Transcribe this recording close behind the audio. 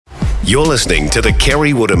You're listening to the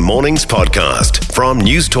Kerry Woodham Mornings podcast from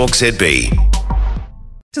News Talk ZB.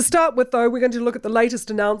 To start with, though, we're going to look at the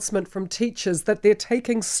latest announcement from teachers that they're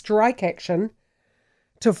taking strike action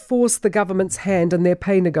to force the government's hand in their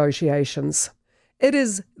pay negotiations. It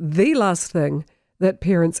is the last thing that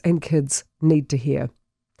parents and kids need to hear.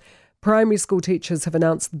 Primary school teachers have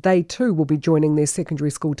announced they too will be joining their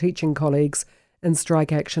secondary school teaching colleagues in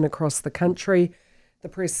strike action across the country. The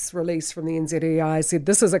press release from the NZEI said,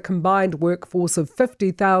 "This is a combined workforce of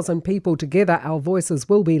 50,000 people. Together, our voices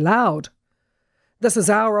will be loud. This is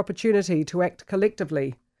our opportunity to act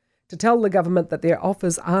collectively, to tell the government that their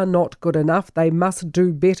offers are not good enough. They must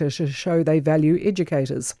do better to show they value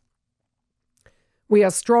educators. We are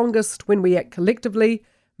strongest when we act collectively.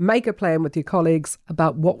 Make a plan with your colleagues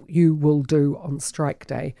about what you will do on strike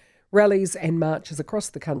day." Rallies and marches across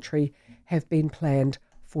the country have been planned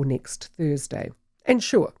for next Thursday. And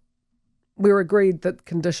sure, we're agreed that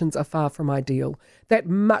conditions are far from ideal, that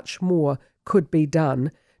much more could be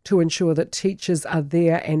done to ensure that teachers are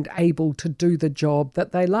there and able to do the job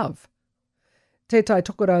that they love. Te Tai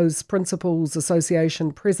Tokeroa's Principals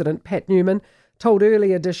Association President Pat Newman told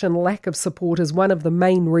Early Edition lack of support is one of the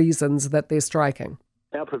main reasons that they're striking.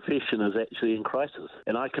 Our profession is actually in crisis,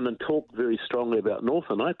 and I can talk very strongly about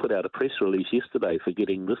Northern. I put out a press release yesterday for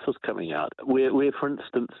getting this is coming out, where for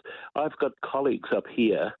instance, I've got colleagues up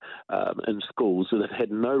here in schools that have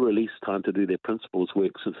had no release time to do their principals'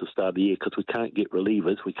 work since the start of the year because we can't get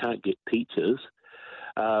relievers, we can't get teachers.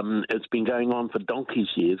 It's been going on for donkey's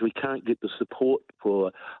years. We can't get the support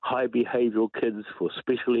for high behavioural kids, for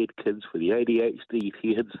special ed kids, for the ADHD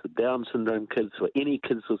kids, the Down syndrome kids, for any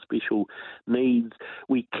kids with special needs.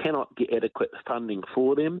 We cannot get adequate funding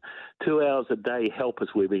for them. 2 hours a day help is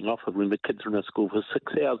we're being offered when the kids are in a school for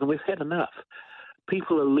 6 hours, and we've had enough.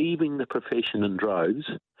 People are leaving the profession in droves.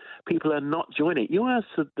 People are not joining. You ask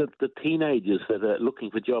the teenagers that are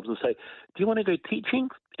looking for jobs and say, "Do you want to go teaching?"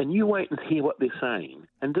 And you wait and hear what they're saying.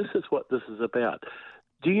 And this is what this is about.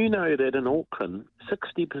 Do you know that in Auckland,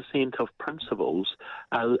 60% of principals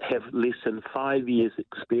have less than 5 years'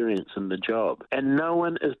 experience in the job? And no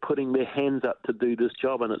one is putting their hands up to do this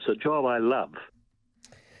job, and it's a job I love.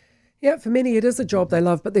 Yeah, for many it is a job they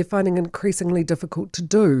love, but they're finding it increasingly difficult to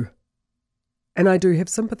do. And I do have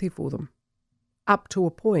sympathy for them, up to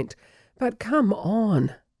a point. But come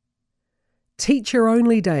on.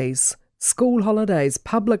 Teacher-only days, school holidays,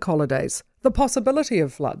 public holidays, the possibility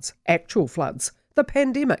of floods, actual floods, the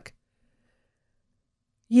pandemic.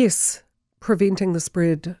 Yes, preventing the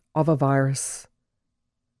spread of a virus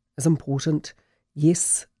is important.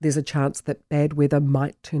 Yes, there's a chance that bad weather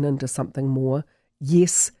might turn into something more.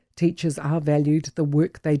 Yes, teachers are valued. The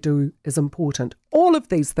work they do is important. All of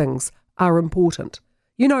these things are important.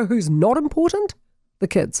 You know who's not important? The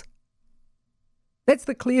kids. That's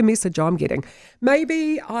the clear message I'm getting.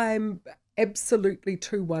 Maybe I'm absolutely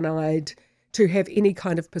too one-eyed to have any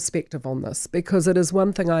kind of perspective on this, because it is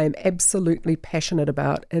one thing I am absolutely passionate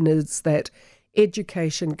about, and is that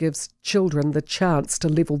education gives children the chance to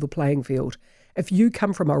level the playing field. If you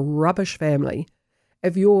come from a rubbish family,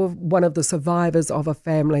 if you're one of the survivors of a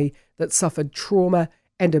family that suffered trauma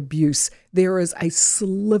and abuse, there is a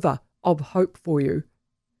sliver of hope for you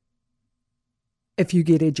if you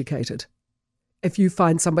get educated. If you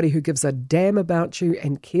find somebody who gives a damn about you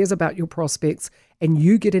and cares about your prospects, and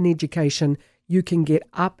you get an education, you can get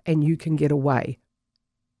up and you can get away.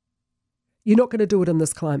 You're not going to do it in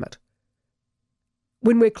this climate.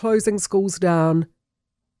 When we're closing schools down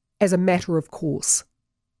as a matter of course.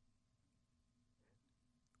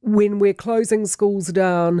 When we're closing schools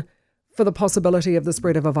down for the possibility of the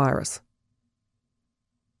spread of a virus.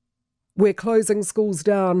 We're closing schools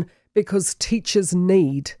down because teachers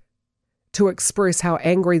need to express how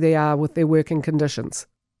angry they are with their working conditions.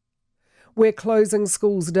 We're closing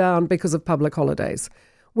schools down because of public holidays.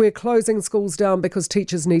 We're closing schools down because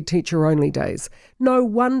teachers need teacher-only days. No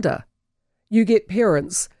wonder you get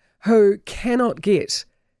parents who cannot get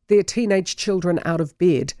their teenage children out of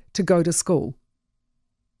bed to go to school.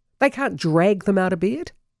 They can't drag them out of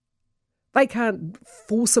bed. They can't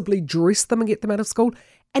forcibly dress them and get them out of school.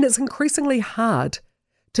 And it's increasingly hard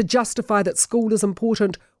to justify that school is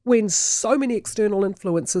important when so many external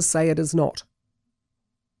influences say it is not.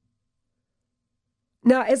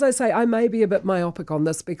 Now, as I say, I may be a bit myopic on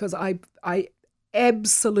this, because I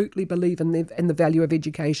absolutely believe in the value of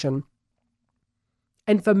education.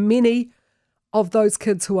 And for many of those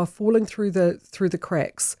kids who are falling through the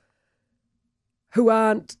cracks, who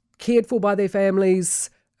aren't cared for by their families,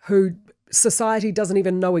 who society doesn't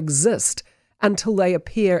even know exist until they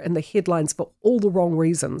appear in the headlines for all the wrong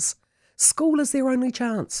reasons, school is their only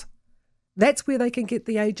chance. That's where they can get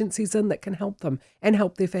the agencies in that can help them and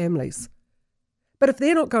help their families. But if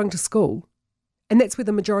they're not going to school, and that's where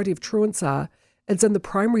the majority of truants are, it's in the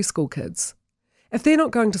primary school kids. If they're not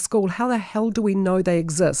going to school, how the hell do we know they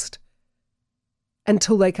exist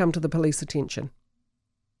until they come to the police attention?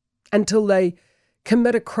 Until they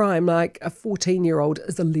commit a crime like a 14-year-old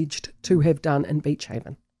is alleged to have done in Beach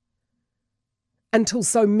Haven. Until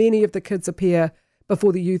so many of the kids appear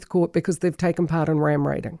before the youth court because they've taken part in ram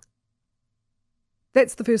raiding.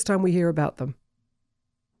 That's the first time we hear about them.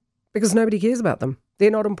 Because nobody cares about them. They're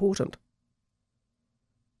not important.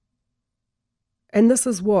 And this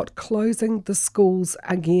is what closing the schools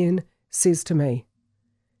again says to me.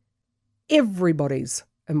 Everybody's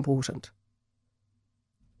important.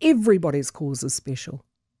 Everybody's cause is special.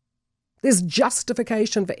 There's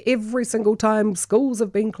justification for every single time schools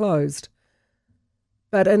have been closed.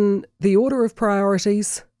 But in the order of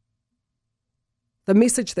priorities, the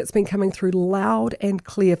message that's been coming through loud and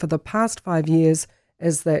clear for the past 5 years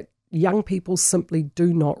is that young people simply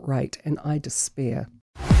do not rate, and I despair.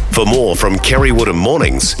 For more from Kerry Woodham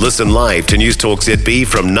Mornings, listen live to News Talk ZB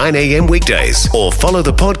from 9 a.m. weekdays or follow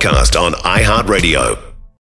the podcast on iHeartRadio.